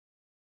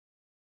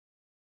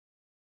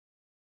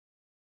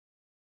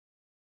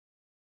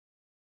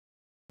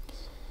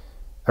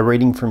A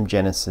reading from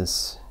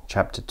Genesis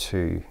chapter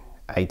 2,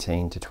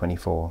 18 to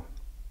 24.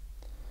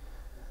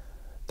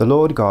 The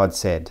Lord God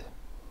said,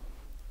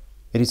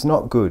 "It is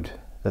not good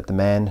that the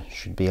man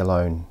should be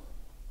alone.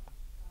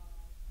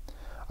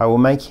 I will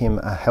make him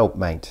a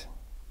helpmate."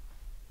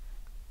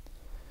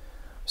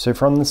 So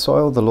from the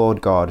soil the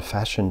Lord God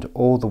fashioned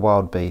all the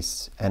wild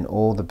beasts and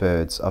all the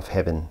birds of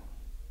heaven.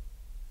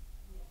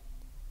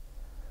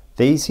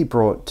 These he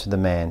brought to the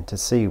man to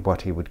see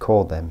what he would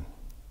call them.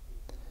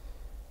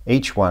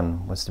 Each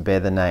one was to bear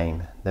the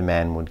name the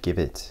man would give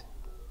it.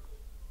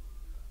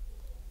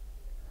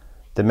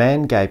 The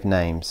man gave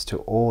names to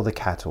all the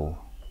cattle,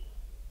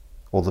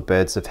 all the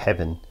birds of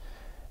heaven,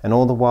 and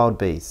all the wild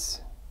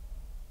beasts.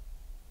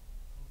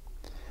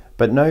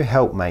 But no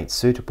helpmate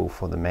suitable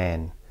for the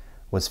man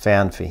was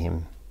found for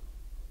him.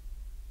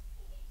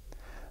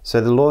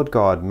 So the Lord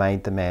God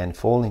made the man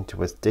fall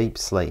into a deep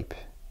sleep.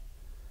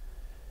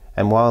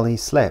 And while he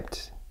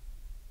slept,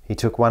 he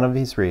took one of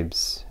his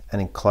ribs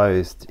and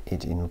enclosed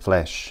it in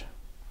flesh.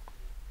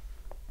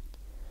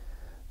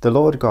 The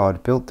Lord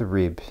God built the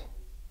rib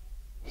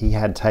he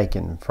had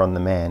taken from the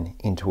man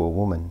into a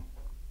woman,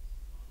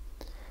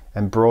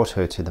 and brought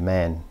her to the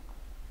man.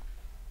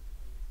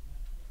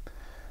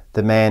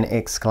 The man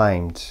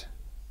exclaimed,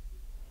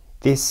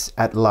 "This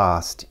at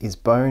last is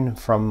bone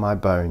from my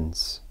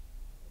bones,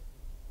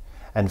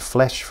 and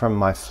flesh from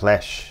my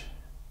flesh.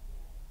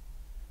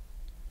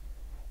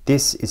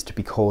 This is to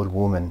be called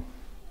woman,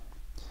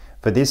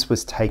 for this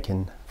was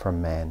taken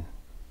from man."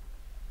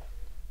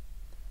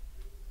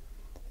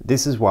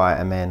 This is why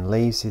a man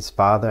leaves his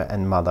father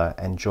and mother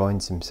and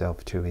joins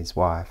himself to his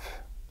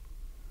wife,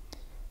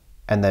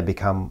 and they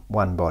become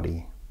one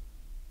body.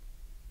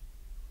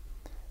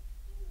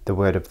 The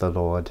word of the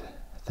Lord.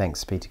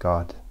 Thanks be to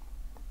God.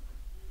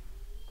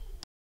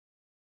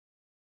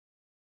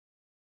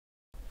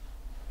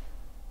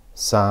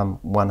 Psalm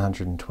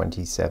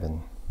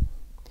 127.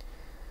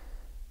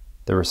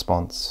 The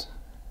response.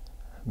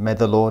 May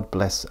the Lord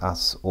bless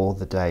us all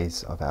the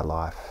days of our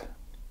life.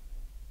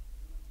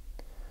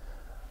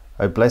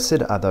 O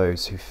blessed are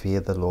those who fear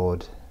the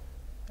Lord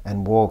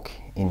and walk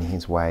in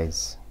his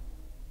ways.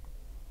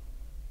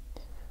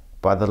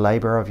 By the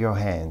labour of your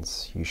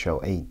hands you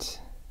shall eat.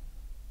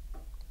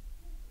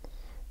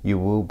 You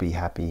will be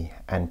happy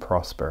and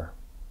prosper.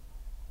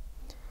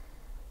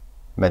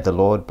 May the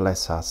Lord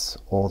bless us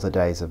all the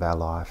days of our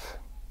life.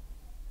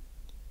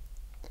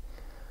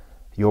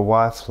 Your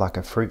wife like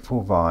a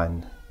fruitful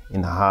vine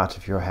in the heart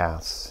of your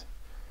house,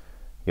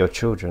 your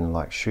children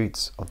like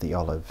shoots of the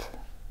olive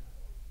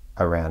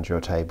around your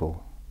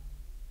table.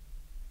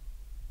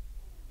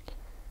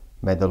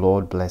 May the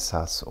Lord bless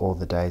us all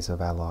the days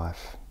of our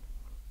life.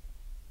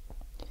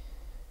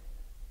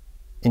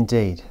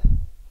 Indeed,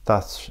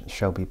 thus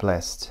shall be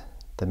blessed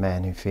the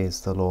man who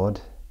fears the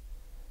Lord.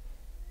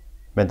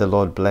 May the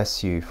Lord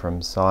bless you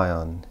from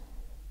Zion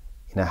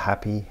in a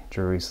happy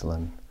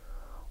Jerusalem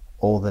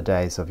all the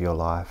days of your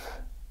life.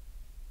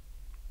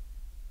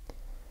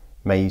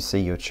 May you see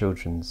your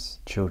children's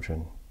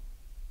children.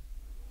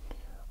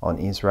 On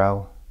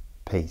Israel,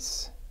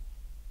 peace.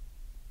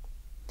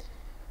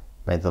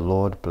 May the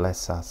Lord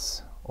bless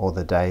us all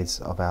the days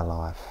of our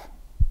life.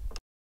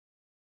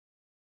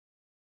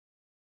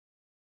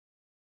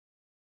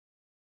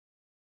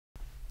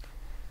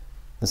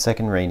 The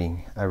second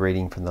reading, a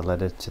reading from the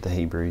letter to the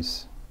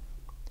Hebrews.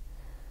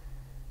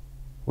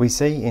 We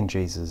see in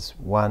Jesus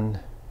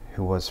one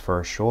who was for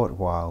a short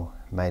while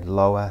made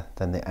lower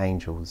than the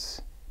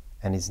angels,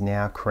 and is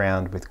now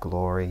crowned with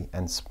glory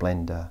and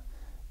splendour,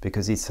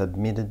 because he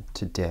submitted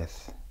to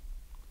death.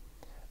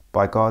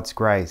 By God's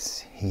grace,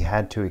 he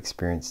had to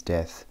experience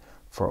death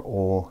for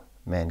all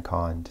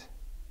mankind.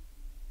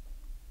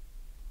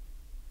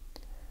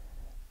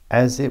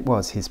 As it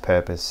was his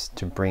purpose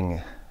to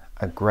bring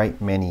a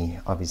great many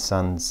of his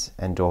sons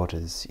and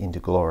daughters into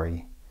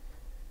glory,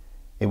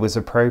 it was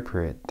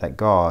appropriate that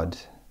God,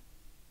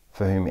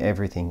 for whom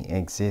everything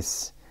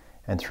exists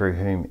and through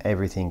whom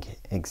everything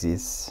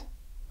exists,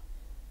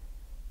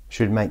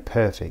 should make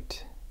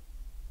perfect,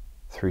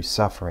 through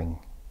suffering,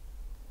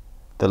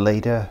 the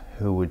leader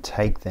who would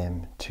take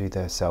them to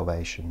their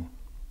salvation.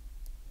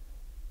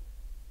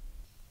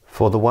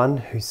 For the one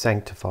who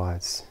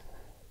sanctifies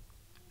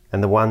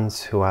and the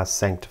ones who are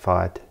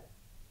sanctified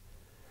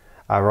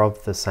are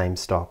of the same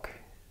stock.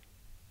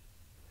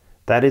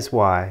 That is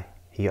why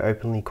he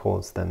openly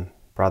calls them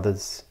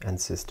brothers and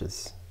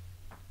sisters.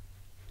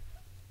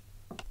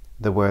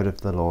 The word of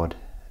the Lord.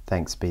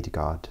 Thanks be to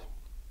God.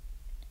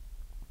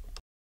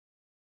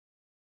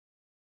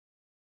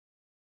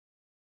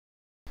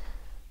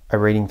 A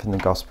reading from the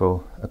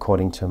Gospel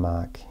according to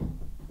Mark.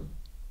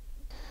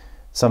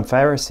 Some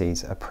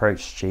Pharisees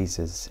approached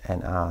Jesus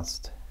and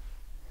asked,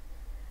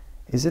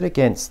 "Is it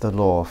against the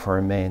law for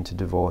a man to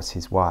divorce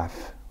his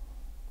wife?"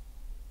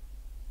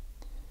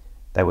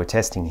 They were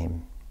testing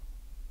him.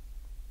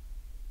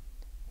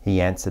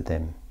 He answered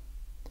them,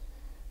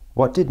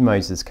 "What did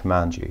Moses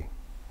command you?"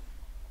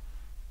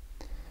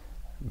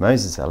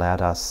 "Moses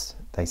allowed us,"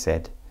 they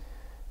said,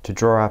 "to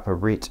draw up a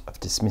writ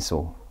of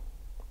dismissal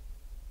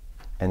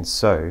and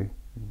so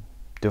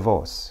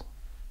divorce.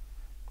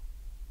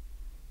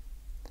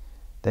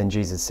 Then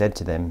Jesus said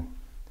to them,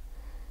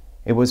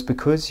 "It was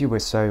because you were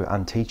so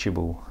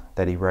unteachable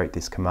that he wrote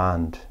this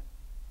command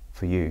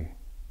for you.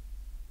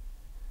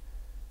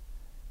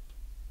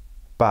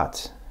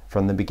 But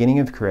from the beginning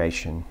of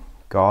creation,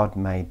 God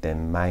made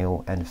them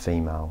male and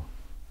female.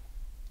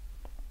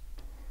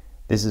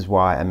 This is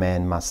why a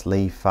man must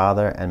leave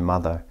father and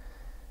mother,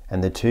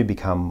 and the two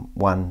become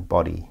one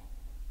body.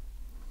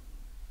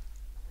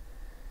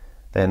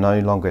 They are no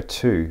longer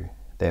two,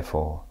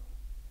 therefore,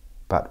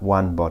 but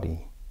one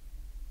body.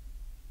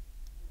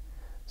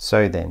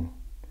 So then,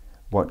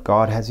 what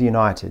God has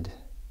united,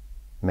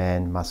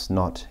 man must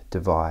not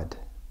divide."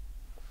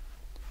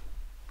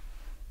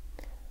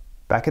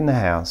 Back in the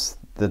house,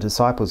 the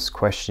disciples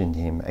questioned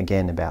him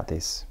again about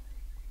this.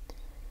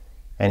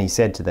 And he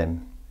said to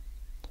them,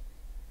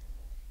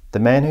 "The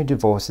man who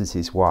divorces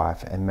his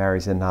wife and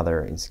marries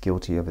another is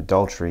guilty of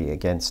adultery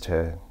against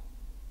her.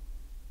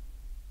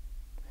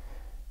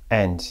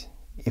 And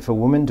if a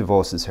woman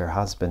divorces her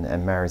husband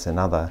and marries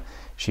another,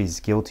 she is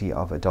guilty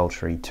of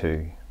adultery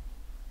too."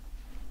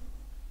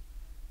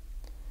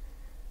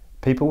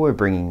 People were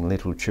bringing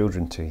little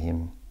children to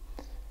him,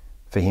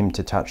 for him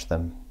to touch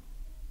them.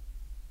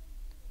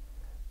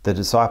 The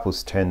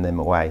disciples turned them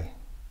away.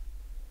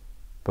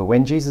 But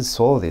when Jesus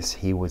saw this,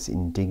 he was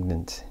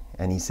indignant,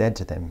 and he said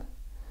to them,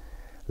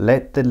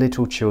 "Let the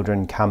little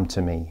children come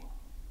to me.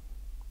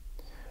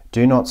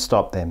 Do not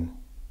stop them,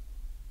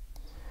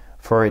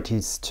 for it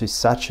is to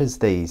such as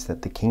these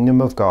that the kingdom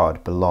of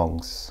God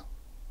belongs.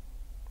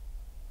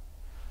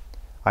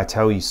 I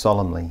tell you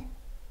solemnly,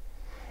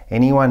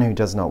 anyone who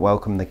does not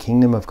welcome the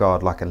kingdom of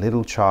God like a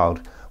little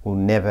child will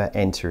never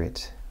enter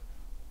it."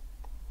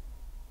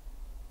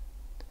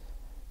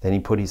 Then he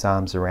put his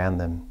arms around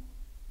them,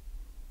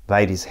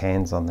 laid his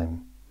hands on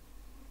them,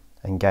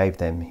 and gave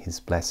them his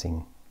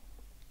blessing.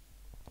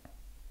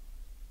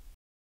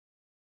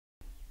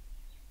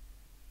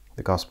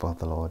 The Gospel of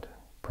the Lord.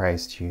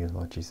 Praise to you,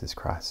 Lord Jesus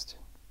Christ.